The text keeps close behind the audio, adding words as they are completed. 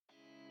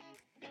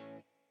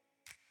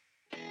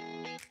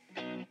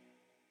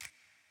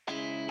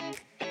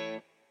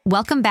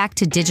Welcome back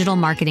to Digital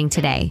Marketing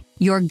Today,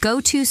 your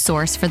go-to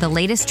source for the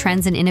latest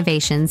trends and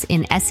innovations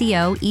in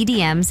SEO,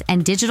 EDMs,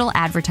 and digital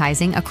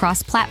advertising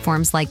across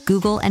platforms like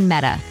Google and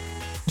Meta.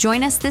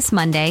 Join us this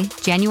Monday,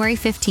 January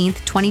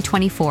 15th,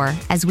 2024,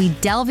 as we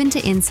delve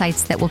into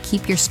insights that will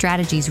keep your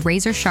strategies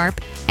razor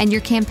sharp and your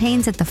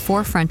campaigns at the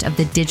forefront of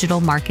the digital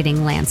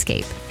marketing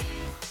landscape.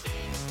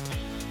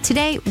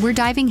 Today, we're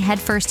diving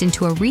headfirst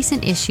into a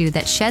recent issue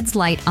that sheds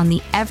light on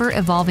the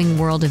ever-evolving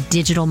world of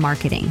digital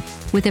marketing,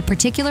 with a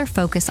particular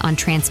focus on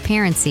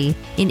transparency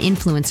in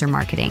influencer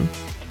marketing.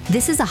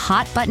 This is a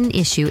hot-button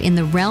issue in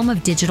the realm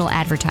of digital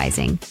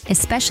advertising,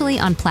 especially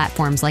on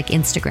platforms like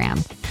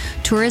Instagram.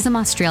 Tourism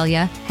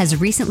Australia has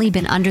recently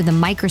been under the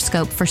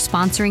microscope for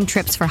sponsoring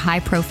trips for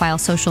high-profile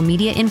social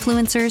media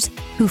influencers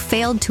who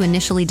failed to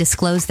initially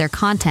disclose their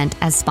content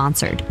as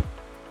sponsored.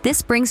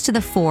 This brings to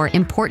the fore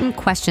important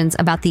questions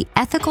about the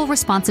ethical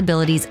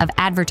responsibilities of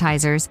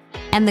advertisers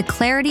and the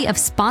clarity of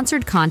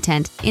sponsored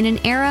content in an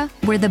era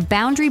where the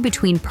boundary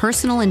between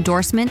personal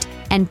endorsement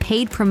and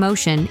paid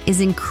promotion is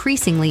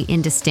increasingly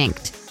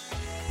indistinct.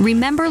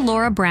 Remember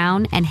Laura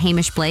Brown and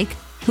Hamish Blake,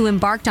 who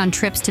embarked on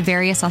trips to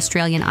various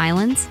Australian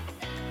islands?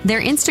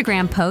 Their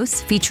Instagram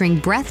posts featuring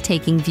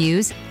breathtaking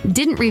views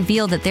didn't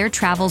reveal that their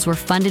travels were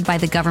funded by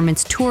the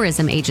government's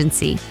tourism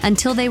agency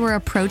until they were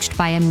approached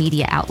by a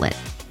media outlet.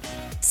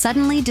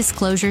 Suddenly,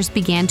 disclosures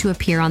began to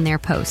appear on their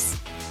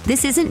posts.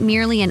 This isn't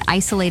merely an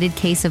isolated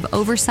case of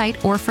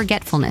oversight or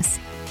forgetfulness.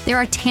 There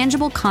are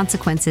tangible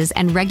consequences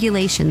and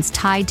regulations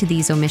tied to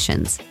these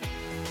omissions.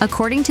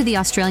 According to the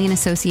Australian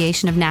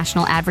Association of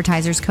National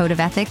Advertisers Code of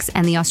Ethics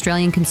and the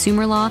Australian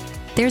Consumer Law,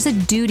 there's a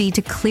duty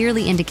to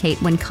clearly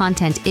indicate when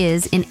content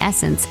is, in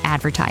essence,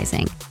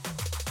 advertising.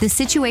 The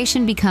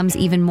situation becomes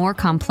even more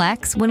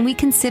complex when we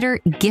consider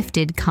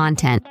gifted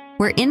content,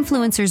 where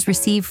influencers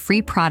receive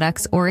free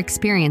products or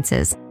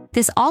experiences.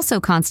 This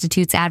also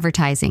constitutes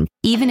advertising,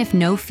 even if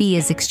no fee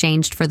is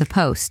exchanged for the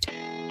post.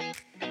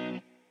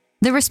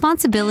 The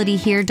responsibility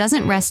here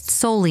doesn't rest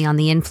solely on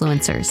the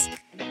influencers.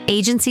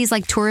 Agencies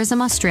like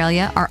Tourism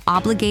Australia are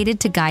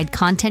obligated to guide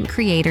content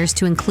creators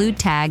to include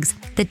tags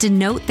that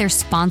denote their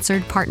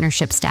sponsored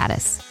partnership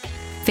status.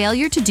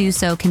 Failure to do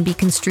so can be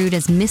construed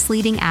as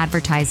misleading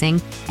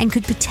advertising and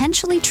could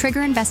potentially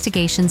trigger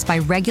investigations by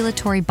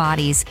regulatory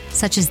bodies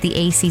such as the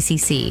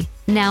ACCC.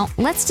 Now,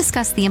 let's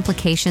discuss the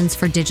implications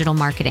for digital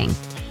marketing.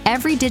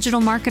 Every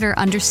digital marketer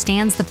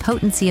understands the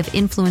potency of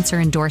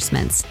influencer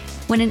endorsements.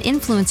 When an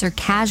influencer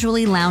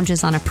casually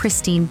lounges on a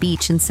pristine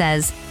beach and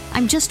says,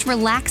 "I'm just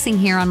relaxing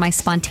here on my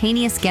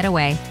spontaneous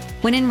getaway,"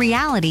 when in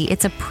reality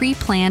it's a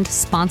pre-planned,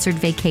 sponsored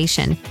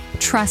vacation,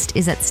 trust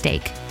is at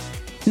stake.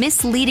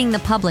 Misleading the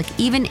public,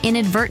 even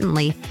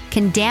inadvertently,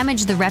 can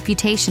damage the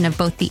reputation of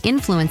both the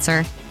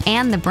influencer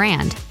and the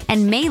brand,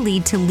 and may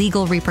lead to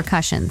legal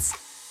repercussions.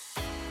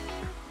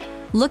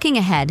 Looking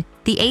ahead,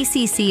 the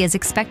ACC is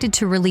expected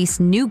to release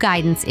new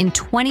guidance in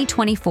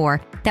 2024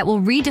 that will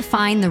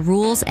redefine the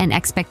rules and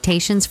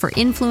expectations for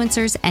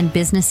influencers and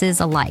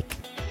businesses alike.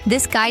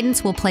 This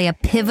guidance will play a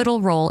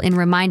pivotal role in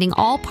reminding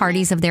all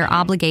parties of their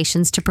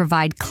obligations to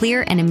provide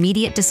clear and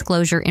immediate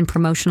disclosure in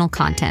promotional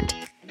content.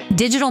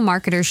 Digital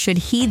marketers should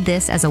heed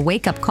this as a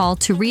wake-up call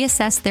to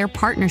reassess their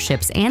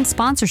partnerships and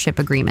sponsorship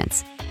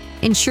agreements.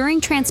 Ensuring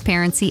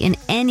transparency in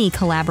any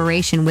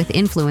collaboration with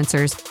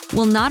influencers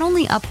will not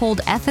only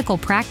uphold ethical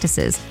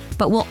practices,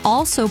 but will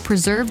also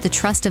preserve the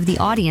trust of the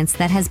audience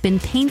that has been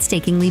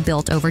painstakingly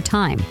built over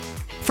time.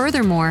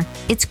 Furthermore,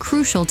 it's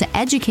crucial to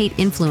educate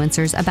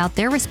influencers about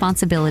their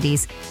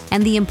responsibilities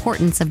and the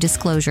importance of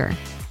disclosure.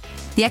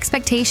 The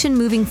expectation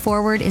moving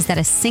forward is that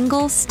a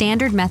single,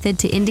 standard method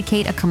to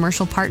indicate a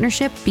commercial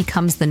partnership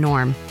becomes the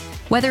norm.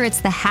 Whether it's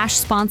the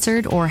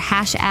 #sponsored or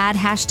 #ad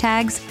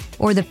hashtags,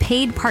 or the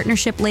paid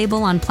partnership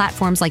label on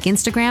platforms like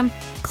Instagram,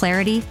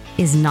 clarity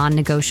is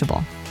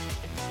non-negotiable.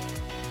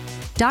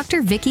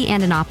 Dr. Vicky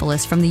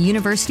Antonopoulos from the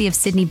University of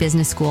Sydney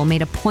Business School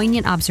made a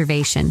poignant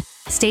observation,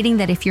 stating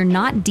that if you're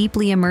not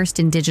deeply immersed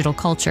in digital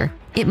culture,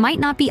 it might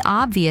not be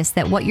obvious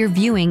that what you're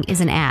viewing is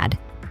an ad.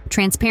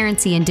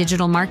 Transparency in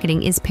digital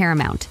marketing is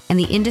paramount, and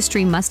the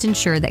industry must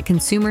ensure that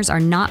consumers are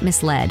not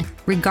misled,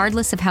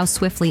 regardless of how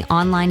swiftly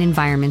online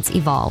environments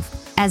evolve.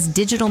 As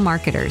digital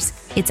marketers,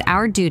 it's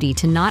our duty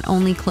to not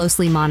only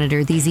closely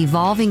monitor these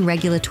evolving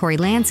regulatory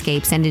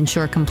landscapes and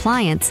ensure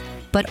compliance,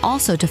 but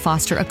also to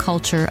foster a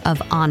culture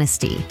of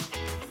honesty.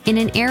 In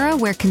an era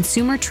where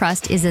consumer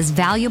trust is as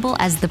valuable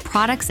as the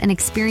products and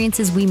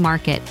experiences we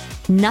market,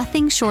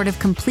 nothing short of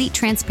complete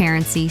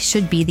transparency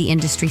should be the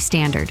industry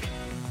standard.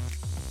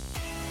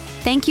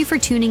 Thank you for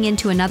tuning in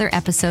to another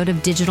episode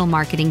of Digital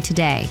Marketing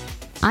Today.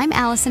 I'm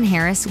Allison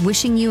Harris,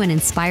 wishing you an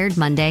inspired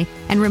Monday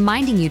and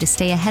reminding you to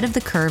stay ahead of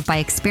the curve by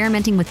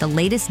experimenting with the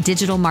latest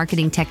digital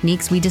marketing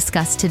techniques we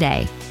discussed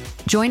today.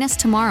 Join us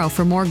tomorrow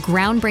for more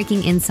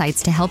groundbreaking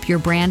insights to help your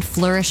brand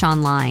flourish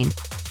online.